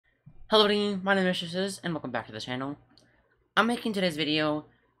Hello everybody, my name is Mistresses, and welcome back to the channel. I'm making today's video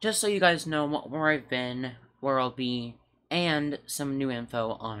just so you guys know where I've been, where I'll be, and some new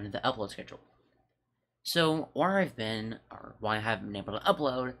info on the upload schedule. So, where I've been, or why I haven't been able to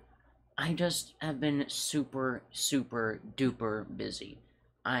upload, I just have been super duper busy.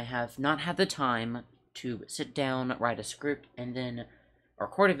 I have not had the time to sit down, write a script, and then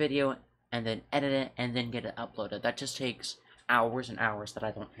record a video, and then edit it, and then get it uploaded. That just takes hours and hours that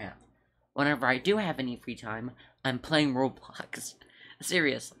I don't have. Whenever I do have any free time, I'm playing Roblox.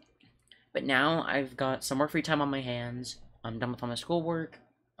 Seriously. But now I've got some more free time on my hands. I'm done with all my schoolwork.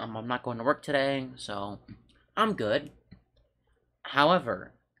 I'm not going to work today, so I'm good.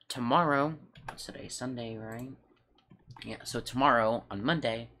 However, tomorrow, what's today? Sunday, right? Yeah, so tomorrow, on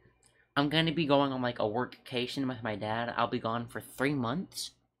Monday, I'm going to be going on like a workcation with my dad. I'll be gone for 3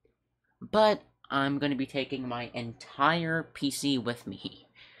 months. But I'm going to be taking my entire PC with me.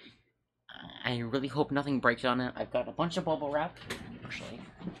 I really hope nothing breaks on it. I've got a bunch of bubble wrap, actually.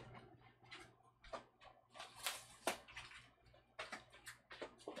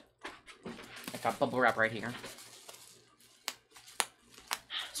 I got bubble wrap right here.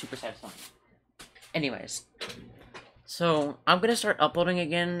 Super satisfying. Anyways, so I'm gonna start uploading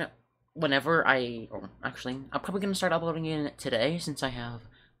again whenever actually, I'm probably gonna start uploading again today since I have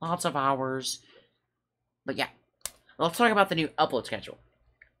lots of hours. But yeah, let's talk about the new upload schedule.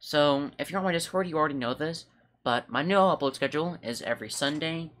 So, if you're on my Discord, you already know this, but my new upload schedule is every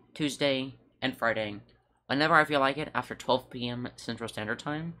Sunday, Tuesday, and Friday, whenever I feel like it, after 12 p.m. Central Standard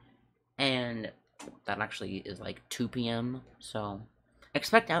Time, and that actually is like 2 p.m., so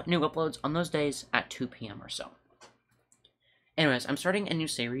expect out new uploads on those days at 2 p.m. or so. Anyways, I'm starting a new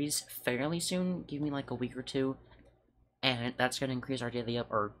series fairly soon, give me like a week or two, and that's going to increase our daily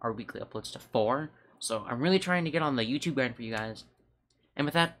or our weekly uploads to 4, so I'm really trying to get on the YouTube grind for you guys. And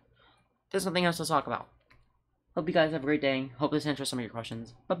with that, there's nothing else to talk about. Hope you guys have a great day. Hope this answers some of your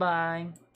questions. Bye-bye.